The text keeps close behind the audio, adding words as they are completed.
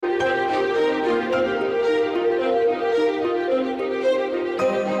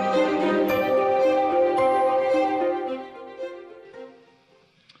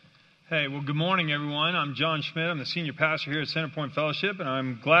Well, good morning, everyone. I'm John Schmidt. I'm the senior pastor here at Centerpoint Fellowship, and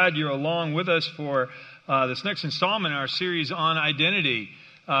I'm glad you're along with us for this next installment in our series on identity.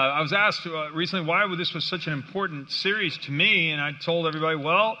 I was asked recently why this was such an important series to me, and I told everybody,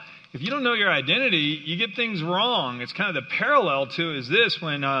 well, if you don't know your identity, you get things wrong. It's kind of the parallel to is this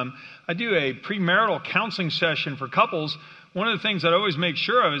when I do a premarital counseling session for couples. One of the things that I always make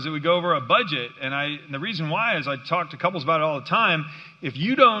sure of is that we go over a budget. And the reason why is I talk to couples about it all the time. If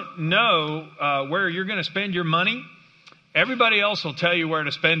you don't know where you're going to spend your money, everybody else will tell you where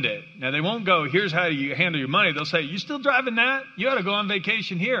to spend it. Now, they won't go, here's how you handle your money. They'll say, you still driving that? You ought to go on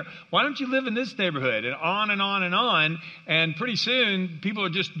vacation here. Why don't you live in this neighborhood? And on and on and on. And pretty soon, people are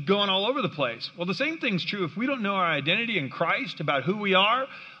just going all over the place. Well, the same thing's true if we don't know our identity in Christ, about who we are.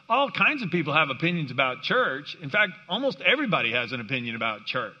 All kinds of people have opinions about church. In fact, almost everybody has an opinion about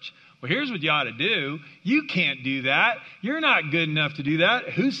church. Well, here's what you ought to do. You can't do that. You're not good enough to do that.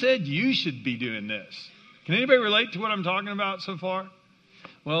 Who said you should be doing this? Can anybody relate to what I'm talking about so far?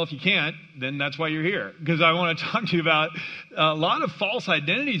 Well, if you can't, then that's why you're here. Because I want to talk to you about a lot of false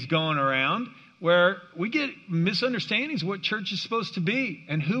identities going around where we get misunderstandings of what church is supposed to be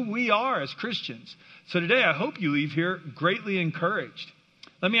and who we are as Christians. So today, I hope you leave here greatly encouraged.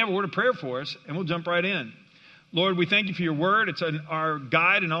 Let me have a word of prayer for us, and we'll jump right in. Lord, we thank you for your word. It's our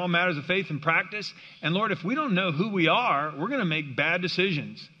guide in all matters of faith and practice. And Lord, if we don't know who we are, we're going to make bad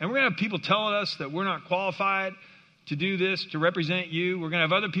decisions. And we're going to have people telling us that we're not qualified to do this, to represent you. We're going to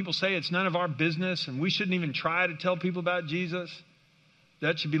have other people say it's none of our business, and we shouldn't even try to tell people about Jesus.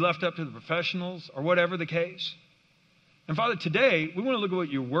 That should be left up to the professionals, or whatever the case. And Father, today, we want to look at what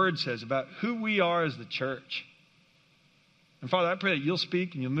your word says about who we are as the church. And Father, I pray that you'll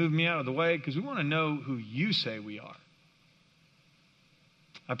speak and you'll move me out of the way because we want to know who you say we are.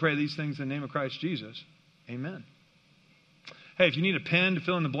 I pray these things in the name of Christ Jesus. Amen. Hey, if you need a pen to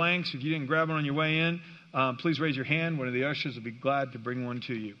fill in the blanks, if you didn't grab one on your way in, please raise your hand. One of the ushers will be glad to bring one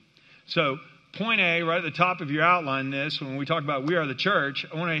to you. So, point A, right at the top of your outline when we talk about we are the church,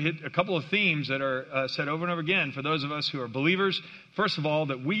 I want to hit a couple of themes that are said over and over again for those of us who are believers. First of all,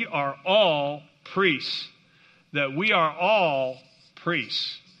 that we are all priests. That we are all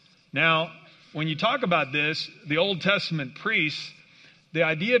priests. Now, when you talk about this, the Old Testament priests, the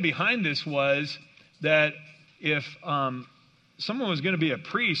idea behind this was that if someone was going to be a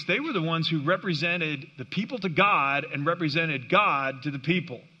priest, they were the ones who represented the people to God and represented God to the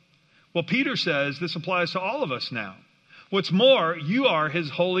people. Well, Peter says this applies to all of us now. What's more, you are his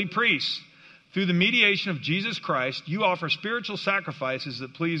holy priests. Through the mediation of Jesus Christ, you offer spiritual sacrifices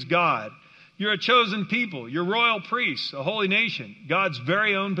that please God. You're a chosen people. You're royal priests, a holy nation, God's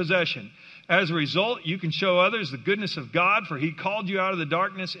very own possession. As a result, you can show others the goodness of God, for he called you out of the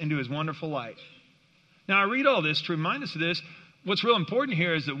darkness into his wonderful light. Now, I read all this to remind us of this. What's real important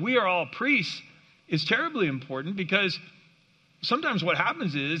here is that we are all priests is terribly important because sometimes what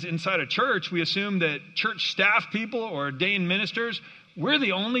happens is inside a church, we assume that church staff people or ordained ministers, we're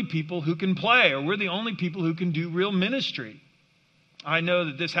the only people who can play or we're the only people who can do real ministry. I know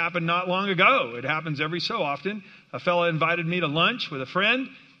that this happened not long ago. It happens every so often. A fellow invited me to lunch with a friend,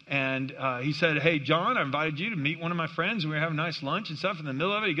 and he said, hey, John, I invited you to meet one of my friends, and we were having a nice lunch and stuff. In the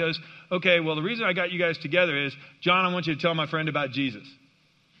middle of it, he goes, okay, well, the reason I got you guys together is, John, I want you to tell my friend about Jesus.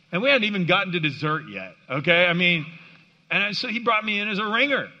 And we hadn't even gotten to dessert yet, okay? So he brought me in as a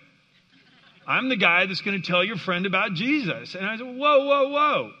ringer. I'm the guy that's going to tell your friend about Jesus. And I said,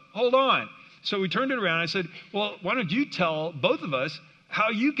 whoa, hold on. So we turned it around. I said, well, why don't you tell both of us how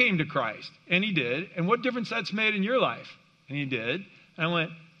you came to Christ? And he did. And what difference that's made in your life? And he did. And I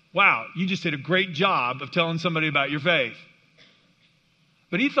went, wow, you just did a great job of telling somebody about your faith.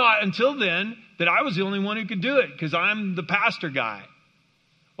 But he thought until then that I was the only one who could do it because I'm the pastor guy.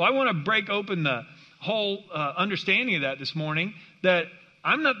 Well, I want to break open the whole understanding of that this morning, that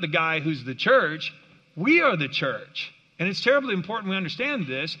I'm not the guy who's the church. We are the church. And it's terribly important we understand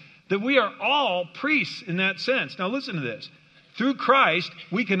this, that we are all priests in that sense. Now listen to this. Through Christ,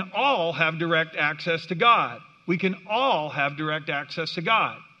 we can all have direct access to God. We can all have direct access to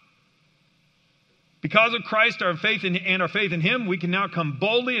God. Because of Christ, our faith in him, we can now come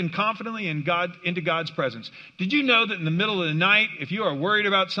boldly and confidently into God's presence. Did you know that in the middle of the night, if you are worried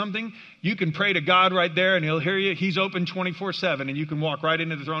about something, you can pray to God right there and he'll hear you? He's open 24/7 and you can walk right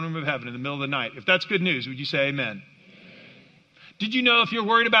into the throne room of heaven in the middle of the night. If that's good news, would you say amen? Did you know if you're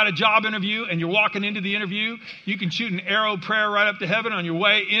worried about a job interview and you're walking into the interview, you can shoot an arrow prayer right up to heaven on your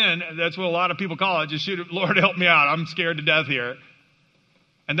way in? That's what a lot of people call it. Just shoot it, Lord, help me out. I'm scared to death here.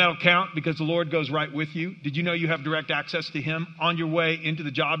 And that'll count because the Lord goes right with you. Did you know you have direct access to him on your way into the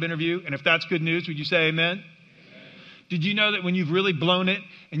job interview? And if that's good news, would you say amen? Did you know that when you've really blown it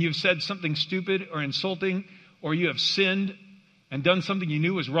and you've said something stupid or insulting, or you have sinned and done something you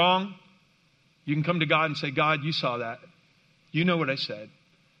knew was wrong, you can come to God and say, God, you saw that. You know what I said.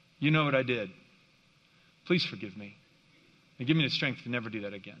 You know what I did. Please forgive me. And give me the strength to never do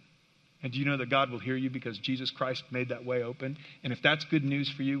that again. And do you know that God will hear you because Jesus Christ made that way open? And if that's good news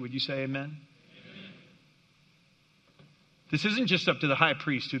for you, would you say amen? Amen. This isn't just up to the high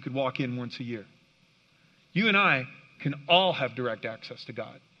priest who could walk in once a year. You and I can all have direct access to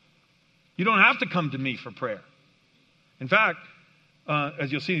God. You don't have to come to me for prayer. In fact,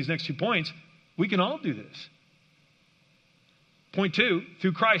 as you'll see in these next 2 points, we can all do this. Point 2,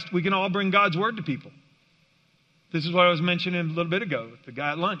 through Christ, we can all bring God's word to people. This is what I was mentioning a little bit ago with the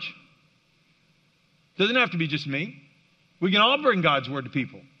guy at lunch. It doesn't have to be just me. We can all bring God's word to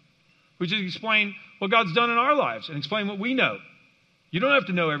people. We just explain what God's done in our lives and explain what we know. You don't have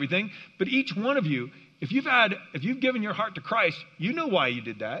to know everything, but each one of you, if you've given your heart to Christ, you know why you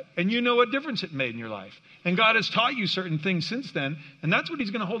did that, and you know what difference it made in your life. And God has taught you certain things since then, and that's what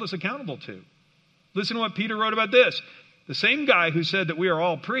he's going to hold us accountable to. Listen to what Peter wrote about this. The same guy who said that we are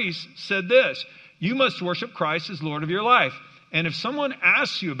all priests said this: you must worship Christ as Lord of your life. And if someone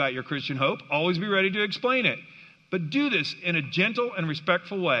asks you about your Christian hope, always be ready to explain it. But do this in a gentle and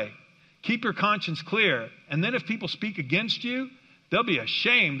respectful way. Keep your conscience clear, and then if people speak against you, they'll be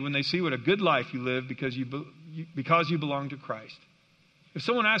ashamed when they see what a good life you live because you belong to Christ. If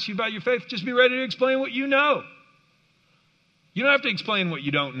someone asks you about your faith, just be ready to explain what you know. You don't have to explain what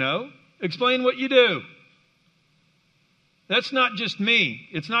you don't know. Explain what you do. That's not just me.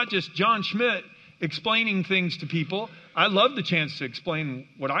 It's not just John Schmidt explaining things to people. I love the chance to explain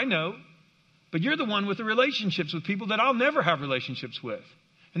what I know, but you're the one with the relationships with people that I'll never have relationships with.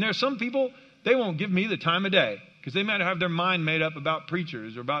 And there are some people, they won't give me the time of day because they might have their mind made up about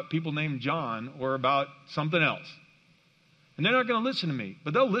preachers or about people named John or about something else. And they're not going to listen to me,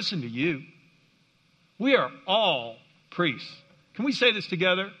 but they'll listen to you. We are all priests. Can we say this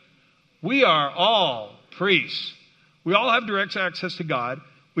together? We are all priests. We all have direct access to God.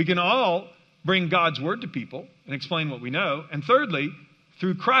 We can all bring God's word to people and explain what we know. And thirdly,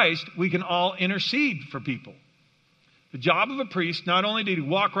 through Christ, we can all intercede for people. The job of a priest, not only did he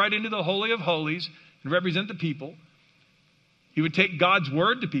walk right into the Holy of Holies and represent the people, he would take God's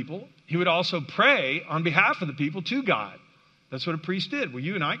word to people. He would also pray on behalf of the people to God. That's what a priest did. Well,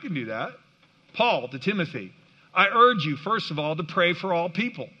 you and I can do that. Paul to Timothy, I urge you, first of all, to pray for all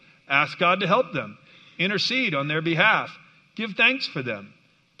people. Ask God to help them. Intercede on their behalf. Give thanks for them.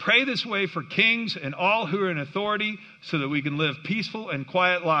 Pray this way for kings and all who are in authority so that we can live peaceful and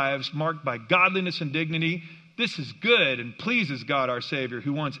quiet lives marked by godliness and dignity. This is good and pleases God our Savior,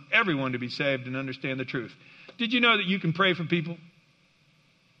 who wants everyone to be saved and understand the truth. Did you know that you can pray for people?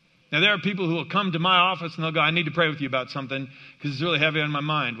 Now, there are people who will come to my office and they'll go, I need to pray with you about something because it's really heavy on my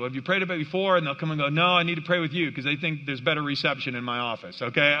mind. Well, have you prayed about it before? And they'll come and go, no, I need to pray with you because they think there's better reception in my office.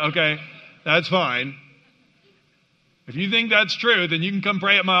 Okay, that's fine. If you think that's true, then you can come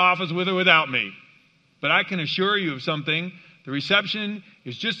pray at my office with or without me. But I can assure you of something. The reception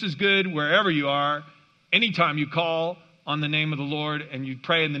is just as good wherever you are, anytime you call on the name of the Lord and you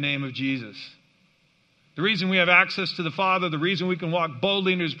pray in the name of Jesus. The reason we have access to the Father, the reason we can walk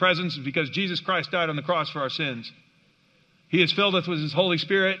boldly into his presence is because Jesus Christ died on the cross for our sins. He has filled us with his Holy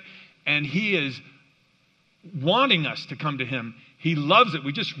Spirit, and he is wanting us to come to him. He loves it.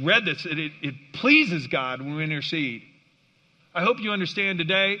 We just read this. It pleases God when we intercede. I hope you understand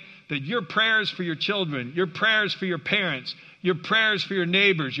today that your prayers for your children, your prayers for your parents, your prayers for your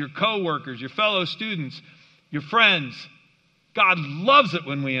neighbors, your co-workers, your fellow students, your friends, God loves it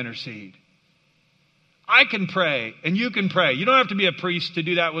when we intercede. I can pray and you can pray. You don't have to be a priest to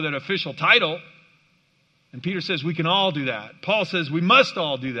do that with an official title. And Peter says we can all do that. Paul says we must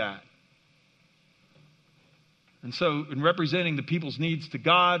all do that. And so in representing the people's needs to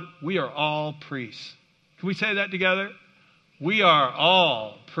God, we are all priests. Can we say that together? We are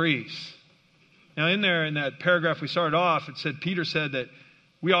all priests. Now in that paragraph we started off, Peter said that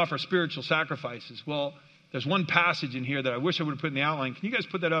we offer spiritual sacrifices. Well, there's one passage in here that I wish I would have put in the outline. Can you guys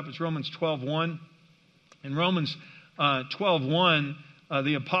put that up? It's Romans 12:1. In Romans 12:1,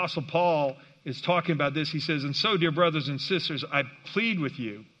 the Apostle Paul is talking about this. He says, and so, dear brothers and sisters, I plead with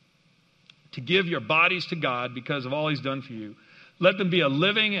you to give your bodies to God because of all he's done for you. Let them be a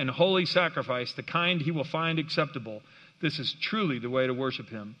living and holy sacrifice, the kind he will find acceptable. This is truly the way to worship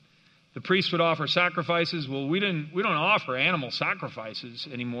him. The priests would offer sacrifices. Well, we don't offer animal sacrifices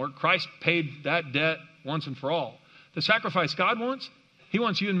anymore. Christ paid that debt once and for all. The sacrifice God wants, he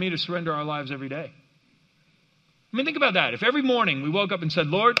wants you and me to surrender our lives every day. I mean, think about that. If every morning we woke up and said,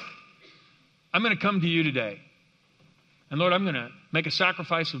 Lord, I'm going to come to you today. And Lord, I'm going to make a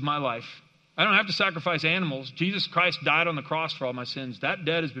sacrifice of my life. I don't have to sacrifice animals. Jesus Christ died on the cross for all my sins. That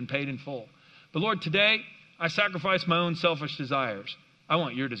debt has been paid in full. But Lord, today I sacrifice my own selfish desires. I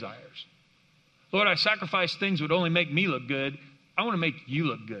want your desires. Lord, I sacrifice things that would only make me look good. I want to make you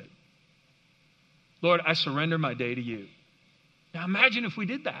look good. Lord, I surrender my day to you. Now imagine if we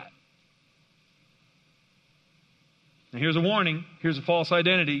did that. Now here's a warning. Here's a false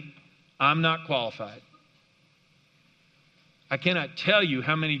identity. I'm not qualified. I cannot tell you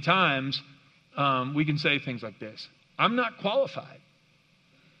how many times we can say things like this. I'm not qualified.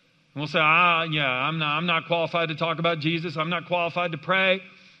 And we'll say, I'm not qualified to talk about Jesus. I'm not qualified to pray.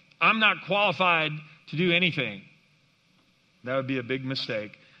 I'm not qualified to do anything. That would be a big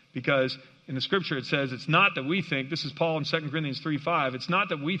mistake, because in the scripture it says it's not that we think, this is Paul in 2 Corinthians 3:5, it's not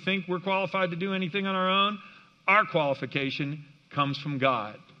that we think we're qualified to do anything on our own. Our qualification comes from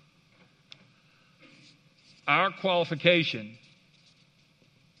God. Our qualification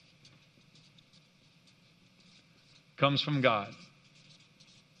comes from God.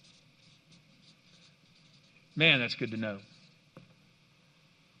 Man, that's good to know.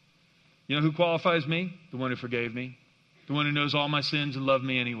 You know who qualifies me? The one who forgave me. The one who knows all my sins and loved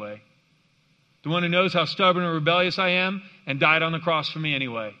me anyway. The one who knows how stubborn and rebellious I am and died on the cross for me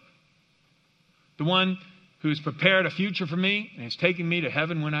anyway. The one who's prepared a future for me and is taking me to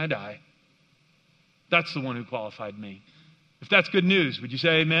heaven when I die. That's the one who qualified me. If that's good news, would you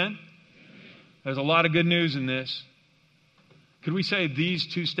say amen? There's a lot of good news in this. Could we say these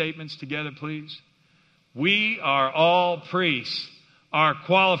two statements together, please? We are all priests. Our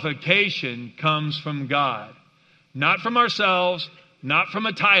qualification comes from God. Not from ourselves, not from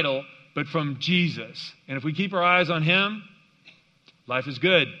a title, but from Jesus. And if we keep our eyes on Him, life is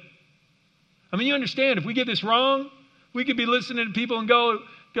good. I mean, you understand, if we get this wrong, we could be listening to people and go,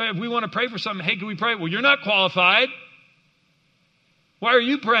 if we want to pray for something, hey, can we pray? Well, you're not qualified. Why are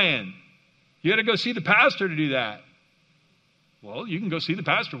you praying? You got to go see the pastor to do that. Well, you can go see the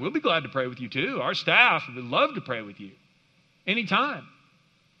pastor. We'll be glad to pray with you too. Our staff would love to pray with you anytime.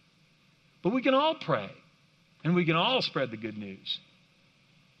 But we can all pray, and we can all spread the good news.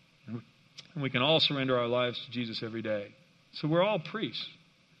 And we can all surrender our lives to Jesus every day. So we're all priests.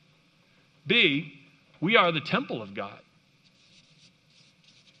 B, we are the temple of God.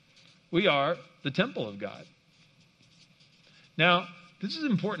 We are the temple of God. Now, this is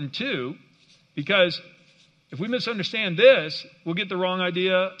important too, because if we misunderstand this, we'll get the wrong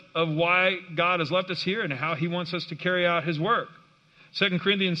idea of why God has left us here and how He wants us to carry out His work. 2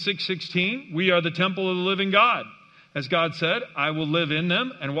 Corinthians 6:16, we are the temple of the living God. As God said, I will live in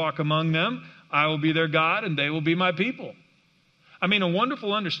them and walk among them. I will be their God and they will be my people. I mean, a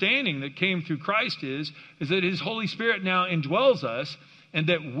wonderful understanding that came through Christ is that His Holy Spirit now indwells us and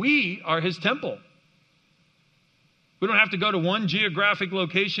that we are His temple. We don't have to go to one geographic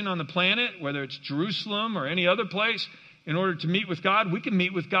location on the planet, whether it's Jerusalem or any other place, in order to meet with God. We can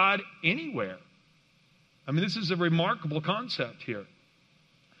meet with God anywhere. I mean, this is a remarkable concept here.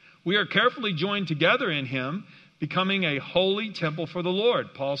 We are carefully joined together in Him, becoming a holy temple for the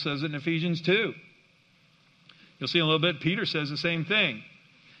Lord. Paul says it in Ephesians 2. You'll see in a little bit, Peter says the same thing.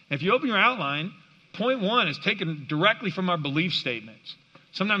 If you open your outline, point 1 is taken directly from our belief statements.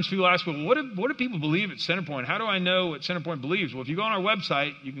 Sometimes people ask, well, what do people believe at Centerpoint? How do I know what Centerpoint believes? Well, if you go on our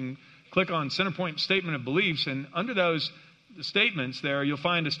website, you can click on Centerpoint Statement of Beliefs, and under those statements there, you'll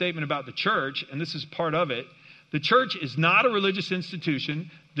find a statement about the church, and this is part of it. The church is not a religious institution,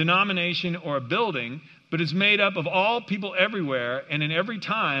 denomination, or a building, but is made up of all people everywhere and in every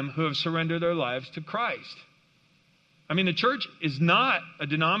time who have surrendered their lives to Christ. I mean, the church is not a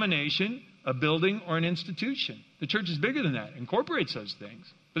denomination, a building, or an institution. The church is bigger than that, incorporates those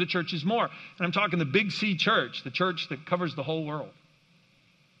things. But the church is more. And I'm talking the Big C church, the church that covers the whole world.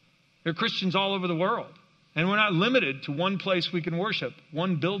 There are Christians all over the world. And we're not limited to one place we can worship,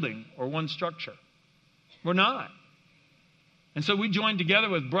 one building, or one structure. We're not. And so we join together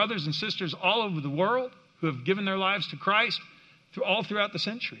with brothers and sisters all over the world who have given their lives to Christ all throughout the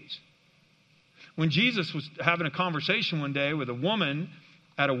centuries. When Jesus was having a conversation one day with a woman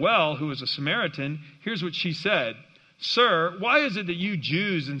at a well who was a Samaritan, here's what she said. Sir, why is it that you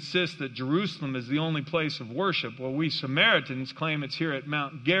Jews insist that Jerusalem is the only place of worship, while we Samaritans claim it's here at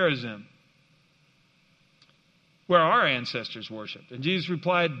Mount Gerizim, where our ancestors worshipped? And Jesus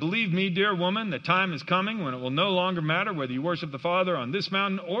replied, believe me, dear woman, the time is coming when it will no longer matter whether you worship the Father on this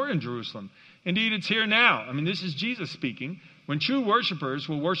mountain or in Jerusalem. Indeed, it's here now. I mean, this is Jesus speaking. When true worshipers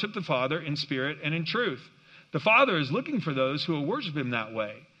will worship the Father in spirit and in truth. The Father is looking for those who will worship Him that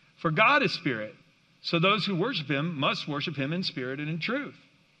way. For God is spirit. So those who worship Him must worship Him in spirit and in truth.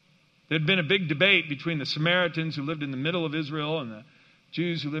 There'd been a big debate between the Samaritans who lived in the middle of Israel and the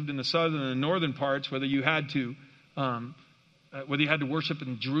Jews who lived in the southern and the northern parts, whether you had to worship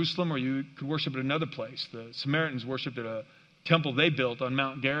in Jerusalem or you could worship at another place. The Samaritans worshipped at a temple they built on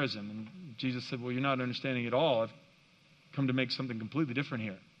Mount Gerizim. And Jesus said, well, you're not understanding at all. I've come to make something completely different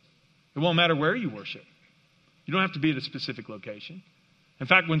here. It won't matter where you worship. You don't have to be at a specific location. In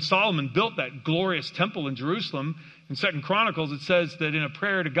fact, when Solomon built that glorious temple in Jerusalem, in 2 Chronicles, it says that in a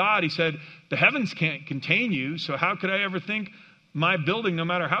prayer to God, he said, the heavens can't contain you, so how could I ever think my building, no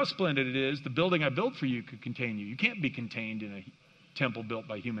matter how splendid it is, the building I built for you could contain you? You can't be contained in a temple built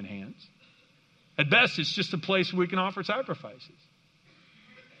by human hands. At best, it's just a place where we can offer sacrifices.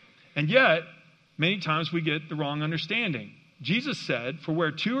 And yet, many times we get the wrong understanding. Jesus said, for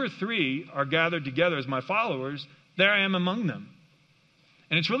where 2 or 3 are gathered together as my followers, there I am among them.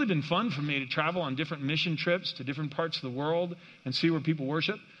 And it's really been fun for me to travel on different mission trips to different parts of the world and see where people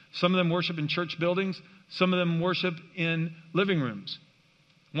worship. Some of them worship in church buildings. Some of them worship in living rooms.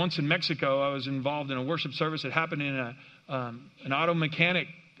 Once in Mexico, I was involved in a worship service that happened in an auto mechanic,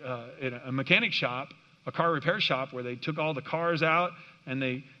 in a mechanic shop, a car repair shop, where they took all the cars out and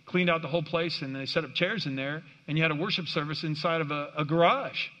they cleaned out the whole place and they set up chairs in there, and you had a worship service inside of a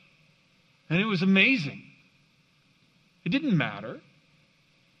garage. And it was amazing. It didn't matter.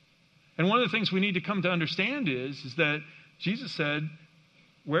 And one of the things we need to come to understand is that Jesus said,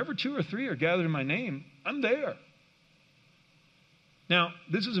 wherever 2 or 3 are gathered in my name, I'm there. Now,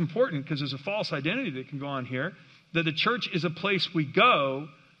 this is important because there's a false identity that can go on here, that the church is a place we go,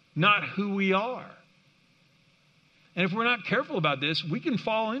 not who we are. And if we're not careful about this, we can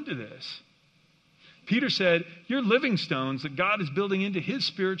fall into this. Peter said, you're living stones that God is building into his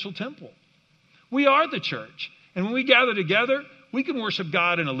spiritual temple. We are the church. And when we gather together, we can worship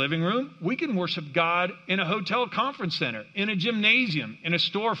God in a living room. We can worship God in a hotel conference center, in a gymnasium, in a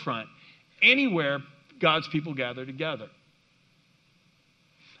storefront, anywhere God's people gather together.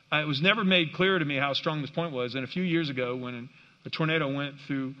 It was never made clear to me how strong this point was. And a few years ago, when a tornado went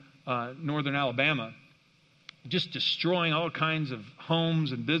through northern Alabama, just destroying all kinds of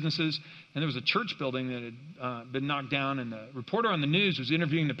homes and businesses, and there was a church building that had been knocked down, and the reporter on the news was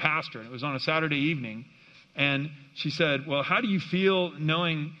interviewing the pastor, and it was on a Saturday evening. And she said, well, how do you feel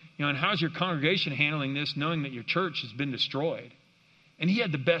knowing, and how's your congregation handling this, knowing that your church has been destroyed? And he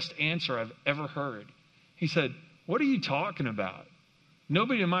had the best answer I've ever heard. He said, what are you talking about?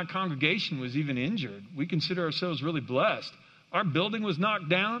 Nobody in my congregation was even injured. We consider ourselves really blessed. Our building was knocked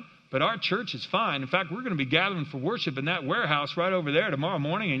down, but our church is fine. In fact, we're going to be gathering for worship in that warehouse right over there tomorrow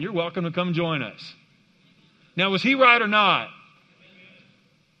morning, and you're welcome to come join us. Now, was he right or not?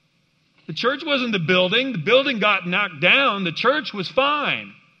 The church wasn't the building. The building got knocked down. The church was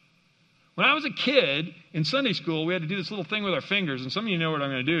fine. When I was a kid in Sunday school, we had to do this little thing with our fingers, and some of you know what I'm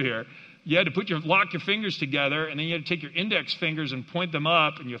going to do here. You had to lock your fingers together, and then you had to take your index fingers and point them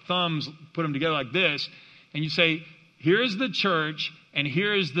up, and your thumbs, put them together like this, and you say, here's the church, and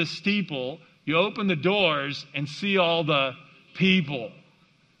here's the steeple. You open the doors and see all the people.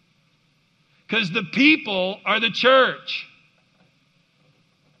 Because the people are the church.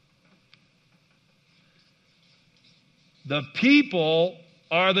 The people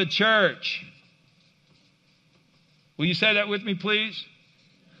are the church. Will you say that with me, please?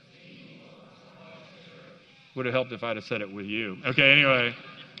 Would have helped if I'd have said it with you. Okay, anyway.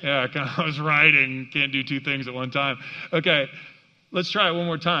 Yeah, I was writing. Can't do 2 things at one time. Okay, let's try it one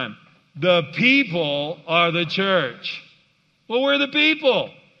more time. The people are the church. Well, we're the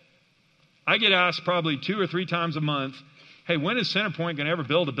people. I get asked probably 2 or 3 times a month, hey, when is Centerpoint going to ever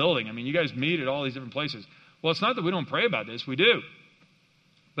build a building? I mean, you guys meet at all these different places. Well, it's not that we don't pray about this. We do.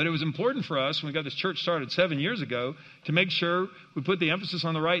 But it was important for us when we got this church started 7 years ago to make sure we put the emphasis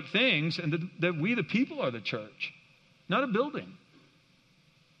on the right things and that we, the people, are the church, not a building.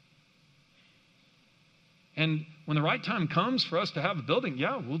 And when the right time comes for us to have a building,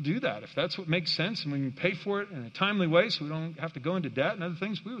 yeah, we'll do that. If that's what makes sense and we can pay for it in a timely way so we don't have to go into debt and other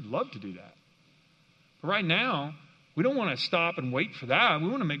things, we would love to do that. But right now, we don't want to stop and wait for that. We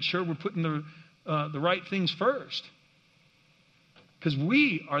want to make sure we're putting the right things first. Because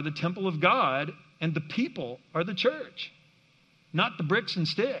we are the temple of God and the people are the church, not the bricks and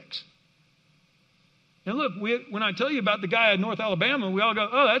sticks. And look, when I tell you about the guy in North Alabama, we all go,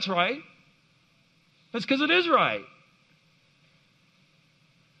 oh, that's right. That's because it is right.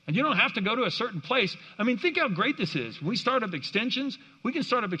 And you don't have to go to a certain place. I mean, think how great this is. When we start up extensions, we can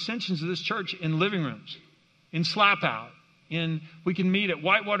start up extensions of this church in living rooms, in Slap Out. We can meet at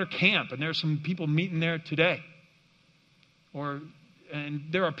Whitewater Camp, and there are some people meeting there today. And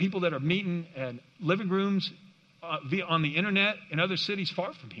there are people that are meeting at living rooms on the internet in other cities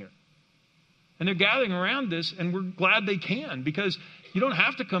far from here. And they're gathering around this, and we're glad they can, because you don't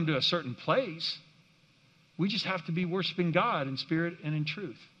have to come to a certain place. We just have to be worshiping God in spirit and in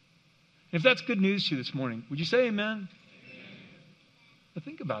truth. And if that's good news to you this morning, would you say amen? Amen. Now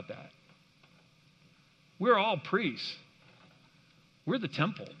think about that. We're all priests. We're the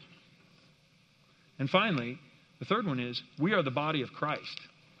temple. And finally, the third one is, we are the body of Christ.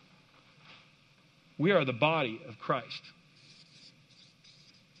 We are the body of Christ.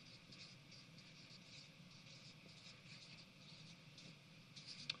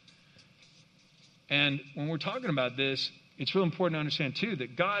 And when we're talking about this, it's real important to understand, too,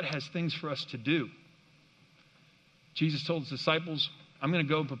 that God has things for us to do. Jesus told his disciples, I'm going to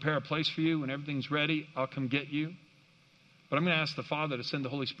go and prepare a place for you. When everything's ready, I'll come get you. But I'm going to ask the Father to send the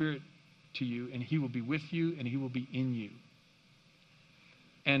Holy Spirit to you, and he will be with you, and he will be in you.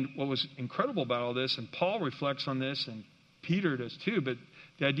 And what was incredible about all this, and Paul reflects on this, and Peter does too, but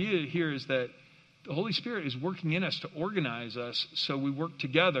the idea here is that the Holy Spirit is working in us to organize us so we work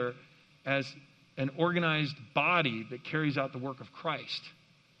together as an organized body that carries out the work of Christ.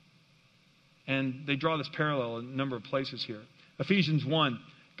 And they draw this parallel in a number of places here. Ephesians 1,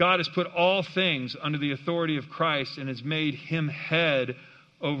 God has put all things under the authority of Christ and has made him head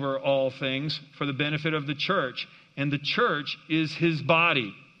over all things for the benefit of the church. And the church is his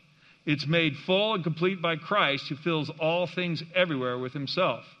body. It's made full and complete by Christ, who fills all things everywhere with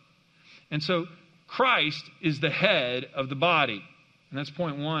himself. And so Christ is the head of the body. And that's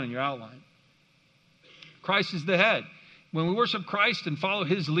point 1 in your outline. Christ is the head. When we worship Christ and follow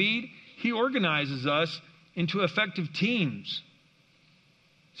his lead, he organizes us into effective teams.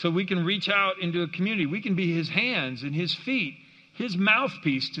 So we can reach out into a community. We can be his hands and his feet, his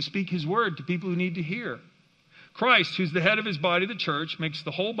mouthpiece to speak his word to people who need to hear. Christ, who's the head of his body, the church, makes the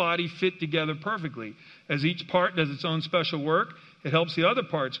whole body fit together perfectly. As each part does its own special work, it helps the other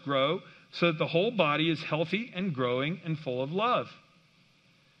parts grow so that the whole body is healthy and growing and full of love.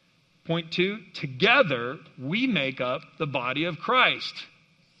 Point 2, together we make up the body of Christ.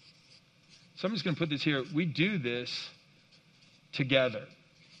 So I'm just going to put this here. We do this together.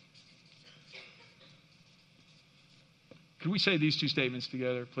 Could we say these two statements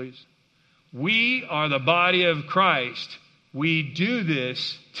together, please? We are the body of Christ. We do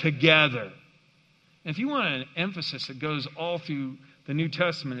this together. And if you want an emphasis that goes all through the New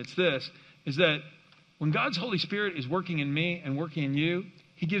Testament, it's this, is that when God's Holy Spirit is working in me and working in you,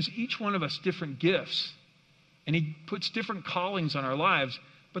 he gives each one of us different gifts. And he puts different callings on our lives.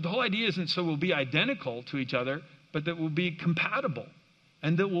 But the whole idea isn't so we'll be identical to each other, but that we'll be compatible.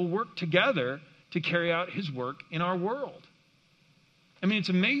 And that we'll work together to carry out his work in our world. I mean, it's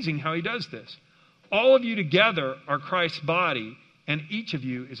amazing how he does this. All of you together are Christ's body, and each of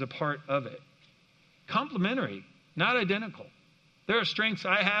you is a part of it. Complementary, not identical. There are strengths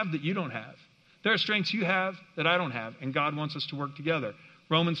I have that you don't have. There are strengths you have that I don't have, and God wants us to work together.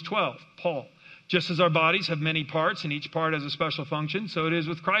 Romans 12, Paul. Just as our bodies have many parts, and each part has a special function, so it is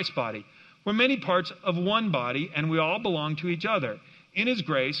with Christ's body. We're many parts of one body, and we all belong to each other. In his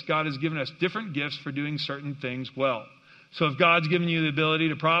grace, God has given us different gifts for doing certain things well. So if God's given you the ability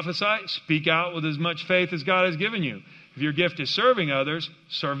to prophesy, speak out with as much faith as God has given you. If your gift is serving others,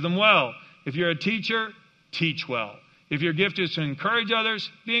 serve them well. If you're a teacher, teach well. If your gift is to encourage others,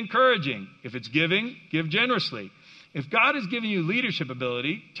 be encouraging. If it's giving, give generously. If God has given you leadership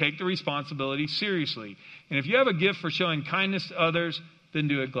ability, take the responsibility seriously. And if you have a gift for showing kindness to others, then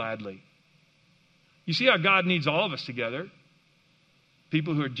do it gladly. You see how God needs all of us together.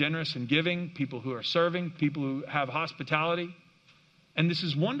 People who are generous and giving, people who are serving, people who have hospitality. And this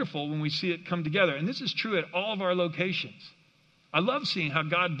is wonderful when we see it come together. And this is true at all of our locations. I love seeing how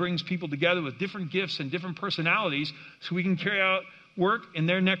God brings people together with different gifts and different personalities so we can carry out work in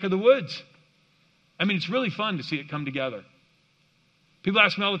their neck of the woods. I mean, it's really fun to see it come together. People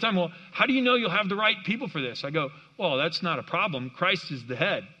ask me all the time, well, how do you know you'll have the right people for this? I go, well, that's not a problem. Christ is the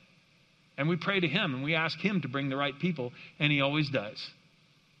head. And we pray to him and we ask him to bring the right people, and he always does.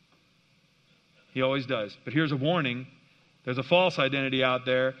 He always does. But here's a warning. There's a false identity out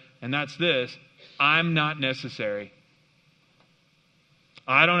there, and that's this: I'm not necessary.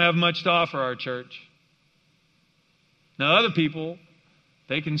 I don't have much to offer our church. Now, other people,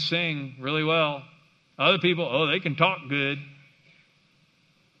 they can sing really well. Other people, oh, they can talk good.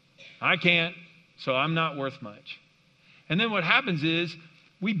 I can't, so I'm not worth much. And then what happens is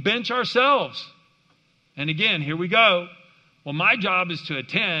we bench ourselves. And again, here we go. Well, my job is to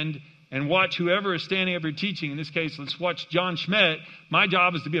attend and watch whoever is standing up here teaching. In this case, let's watch John Schmidt. My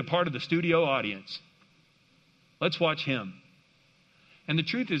job is to be a part of the studio audience. Let's watch him. And the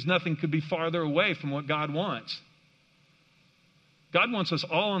truth is, nothing could be farther away from what God wants. God wants us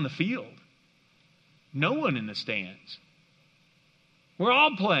all on the field. No one in the stands. We're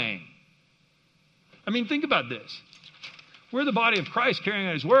all playing. I mean, think about this. We're the body of Christ carrying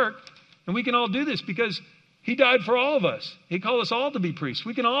out his work, and we can all do this because he died for all of us. He called us all to be priests.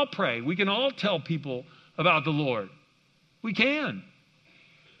 We can all pray. We can all tell people about the Lord. We can.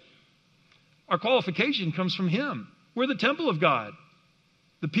 Our qualification comes from him. We're the temple of God.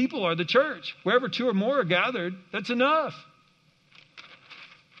 The people are the church. Wherever two or more are gathered, that's enough.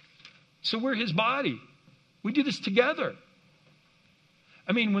 So we're his body. We do this together.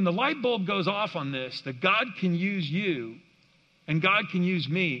 I mean, when the light bulb goes off on this, that God can use you and God can use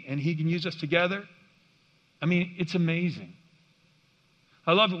me and he can use us together, I mean, it's amazing.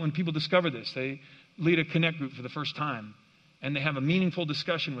 I love it when people discover this. They lead a connect group for the first time and they have a meaningful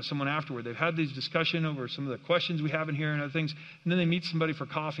discussion with someone afterward. They've had these discussion over some of the questions we have in here and other things, and then they meet somebody for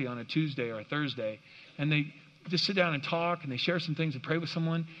coffee on a Tuesday or a Thursday, and they just sit down and talk, and they share some things and pray with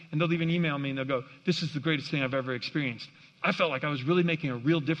someone, and they'll even email me and they'll go, "This is the greatest thing I've ever experienced. I felt like I was really making a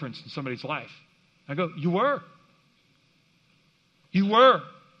real difference in somebody's life." I go, "You were. You were."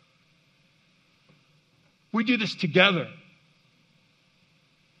 We do this together.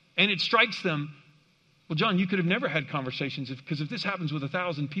 And it strikes them, well, John, you could have never had conversations because if this happens with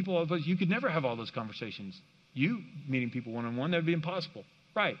 1,000 people, you could never have all those conversations. You meeting people one-on-one, that would be impossible.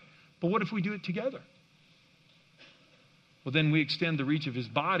 Right. But what if we do it together? Well, then we extend the reach of his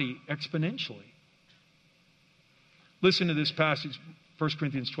body exponentially. Listen to this passage, 1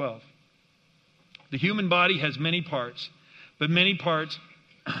 Corinthians 12. The human body has many parts, but the many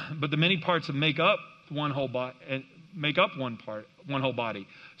parts that make up one whole body, one whole body.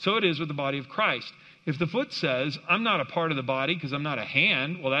 So it is with the body of Christ. If the foot says, "I'm not a part of the body because I'm not a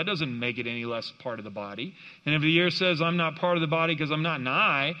hand," well, that doesn't make it any less part of the body. And if the ear says, "I'm not part of the body because I'm not an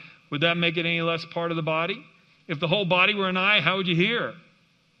eye," would that make it any less part of the body? If the whole body were an eye, how would you hear?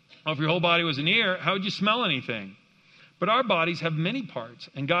 Well, if your whole body was an ear, how would you smell anything? But our bodies have many parts,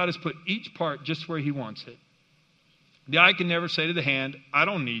 and God has put each part just where he wants it. The eye can never say to the hand, "I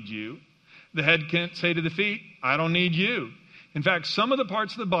don't need you." The head can't say to the feet, "I don't need you." In fact, some of the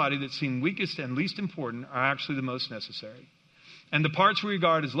parts of the body that seem weakest and least important are actually the most necessary. And the parts we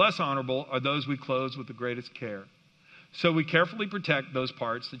regard as less honorable are those we clothe with the greatest care. So we carefully protect those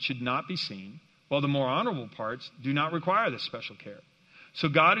parts that should not be seen, while the more honorable parts do not require this special care. So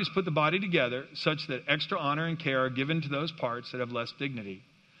God has put the body together such that extra honor and care are given to those parts that have less dignity.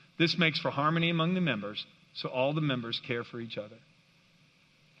 This makes for harmony among the members, so all the members care for each other.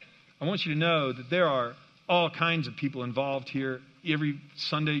 I want you to know that there are all kinds of people involved here every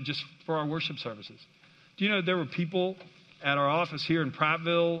Sunday just for our worship services. Do you know there were people at our office here in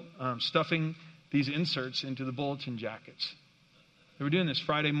Prattville stuffing these inserts into the bulletin jackets? They were doing this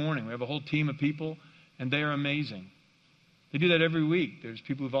Friday morning. We have a whole team of people, and they are amazing. They do that every week. There's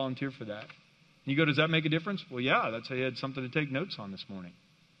people who volunteer for that. And you go, does that make a difference? Well, yeah, that's how you had something to take notes on this morning.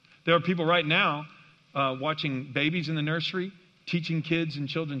 There are people right now watching babies in the nursery, teaching kids in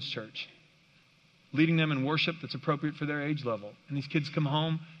children's church, leading them in worship that's appropriate for their age level. And these kids come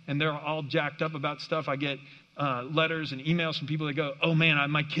home, and they're all jacked up about stuff. I get letters and emails from people that go, "Oh,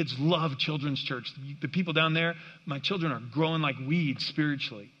 man, my kids love children's church. The people down there, my children are growing like weeds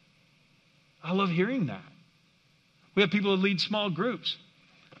spiritually." I love hearing that. We have people that lead small groups.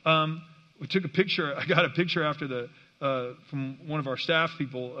 We took a picture. I got a picture after from one of our staff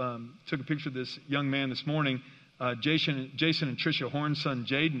people. Took a picture of this young man this morning, Jason and Tricia Horn's son,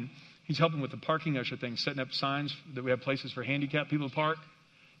 Jaden. He's helping with the parking usher thing, setting up signs that we have places for handicapped people to park.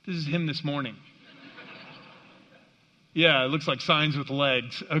 This is him this morning. Yeah, it looks like signs with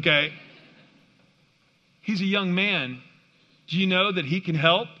legs, okay? He's a young man. Do you know that he can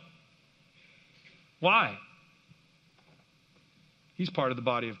help? Why? He's part of the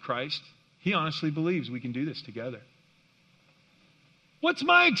body of Christ. He honestly believes we can do this together. What's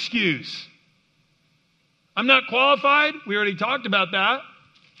my excuse? I'm not qualified? We already talked about that.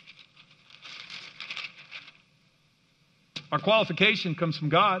 Our qualification comes from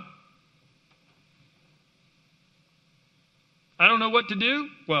God. I don't know what to do.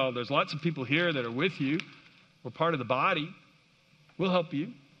 Well, there's lots of people here that are with you. We're part of the body. We'll help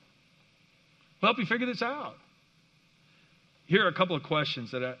you. We'll help you figure this out. Here are a couple of questions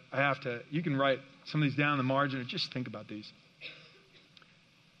that I have to, you can write some of these down in the margin or just think about these.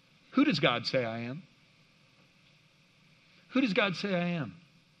 Who does God say I am? Who does God say I am?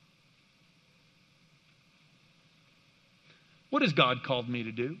 What has God called me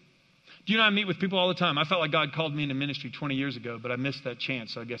to do? Do you know I meet with people all the time? I felt like God called me into ministry 20 years ago, but I missed that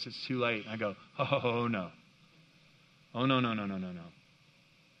chance, so I guess it's too late. And I go, oh no. Oh, no.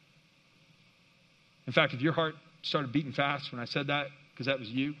 In fact, if your heart started beating fast when I said that, because that was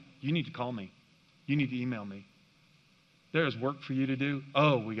you, you need to call me. you need to email me. There is work for you to do.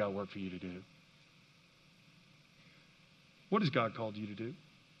 Oh, we got work for you to do. What has God called you to do?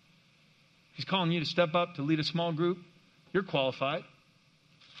 He's calling you to step up, to lead a small group. You're qualified.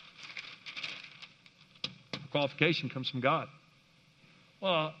 Qualification comes from God.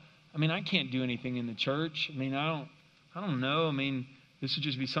 Well, I can't do anything in the church. I don't know. This would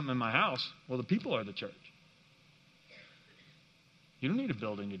just be something in my house. Well, the people are the church. You don't need a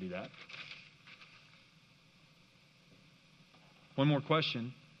building to do that. One more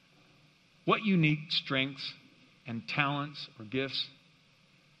question. What unique strengths and talents or gifts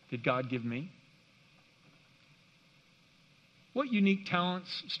did God give me? What unique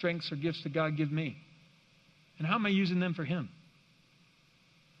talents, strengths, or gifts did God give me? And how am I using them for Him?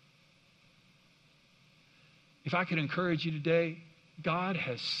 If I could encourage you today, God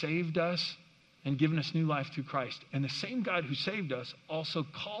has saved us and given us new life through Christ. And the same God who saved us also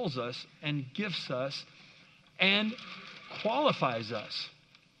calls us and gifts us and qualifies us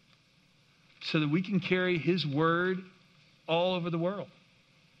so that we can carry His word all over the world.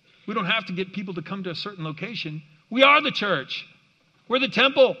 We don't have to get people to come to a certain location. We are the church. We're the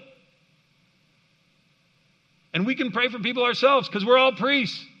temple. And we can pray for people ourselves because we're all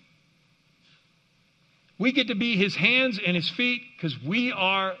priests. We get to be His hands and His feet because we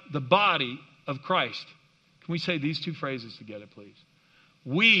are the body of Christ. Can we say these two phrases together, please?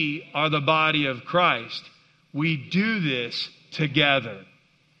 We are the body of Christ. We do this together.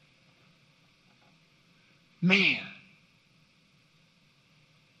 Man.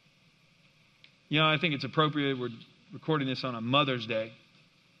 I think it's appropriate. We're recording this on a Mother's Day.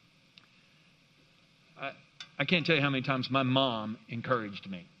 I can't tell you how many times my mom encouraged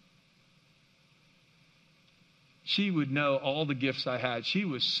me. She would know all the gifts I had. She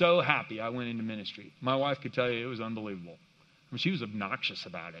was so happy I went into ministry. My wife could tell you it was unbelievable. She was obnoxious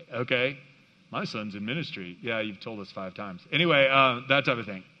about it, okay? My son's in ministry. Yeah, you've told us 5 times. Anyway, that type of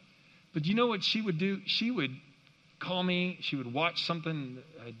thing. But you know what she would do? She would call me. She would watch something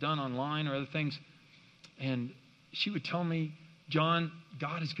I had done online or other things. And she would tell me, John,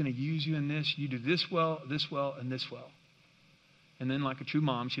 God is going to use you in this. You do this well, and this well. And then like a true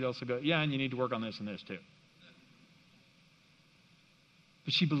mom, she'd also go, yeah, and you need to work on this and this too.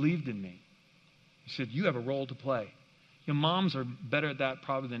 But she believed in me. She said, you have a role to play. Moms are better at that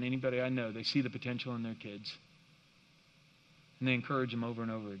probably than anybody I know. They see the potential in their kids. And they encourage them over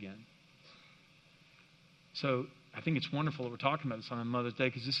and over again. So I think it's wonderful that we're talking about this on Mother's Day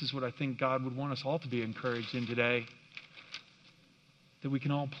because this is what I think God would want us all to be encouraged in today. That we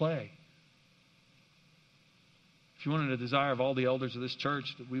can all play. If you wanted a desire of all the elders of this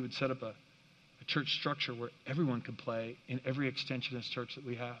church, that we would set up a church structure where everyone could play in every extension of this church that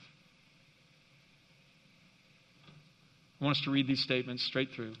we have. I want us to read these statements straight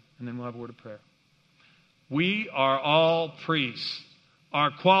through, and then we'll have a word of prayer. We are all priests.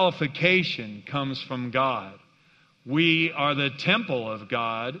 Our qualification comes from God. We are the temple of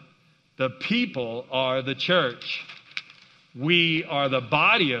God. The people are the church. We are the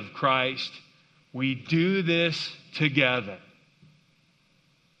body of Christ. We do this together.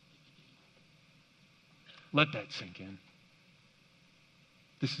 Let that sink in.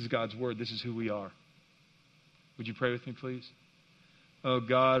 This is God's word. This is who we are. Would you pray with me, please? Oh,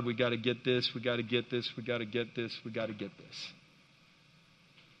 God, we got to get this. We got to get this. We got to get this. We got to get this.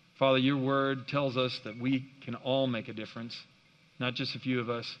 Father, your word tells us that we can all make a difference, not just a few of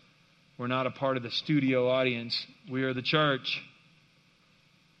us. We're not a part of the studio audience. We are the church.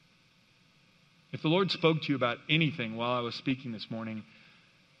 If the Lord spoke to you about anything while I was speaking this morning,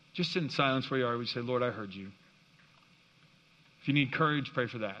 just in silence where you are, we say, Lord, I heard you. If you need courage, pray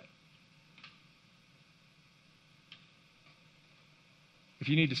for that. If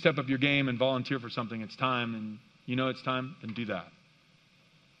you need to step up your game and volunteer for something, it's time, and you know it's time, then do that.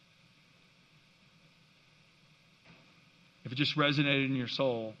 If it just resonated in your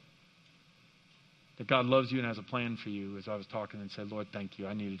soul that God loves you and has a plan for you, as I was talking and said, Lord, thank you.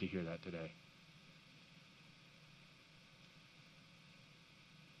 I needed to hear that today.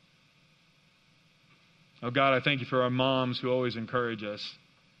 Oh, God, I thank you for our moms who always encourage us.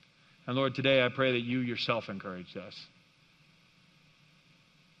 And Lord, today I pray that you yourself encouraged us.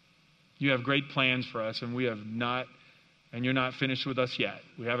 You have great plans for us, and we have not, and you're not finished with us yet.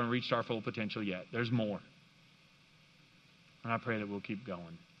 We haven't reached our full potential yet. There's more. And I pray that we'll keep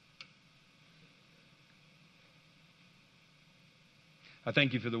going. I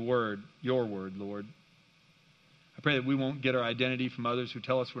thank you for the word, your word, Lord. I pray that we won't get our identity from others who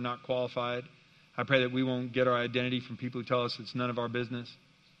tell us we're not qualified. I pray that we won't get our identity from people who tell us it's none of our business.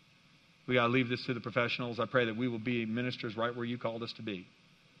 We got to leave this to the professionals. I pray that we will be ministers right where you called us to be.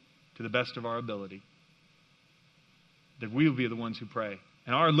 to the best of our ability. That we will be the ones who pray.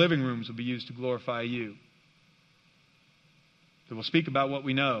 And our living rooms will be used to glorify you. That we'll speak about what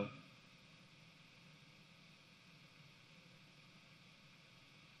we know.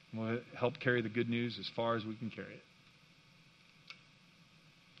 And we'll help carry the good news as far as we can carry it.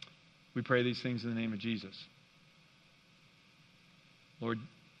 We pray these things in the name of Jesus. Lord,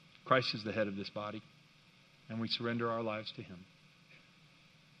 Christ is the head of this body, and we surrender our lives to him.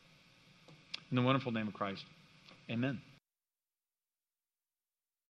 In the wonderful name of Christ, amen.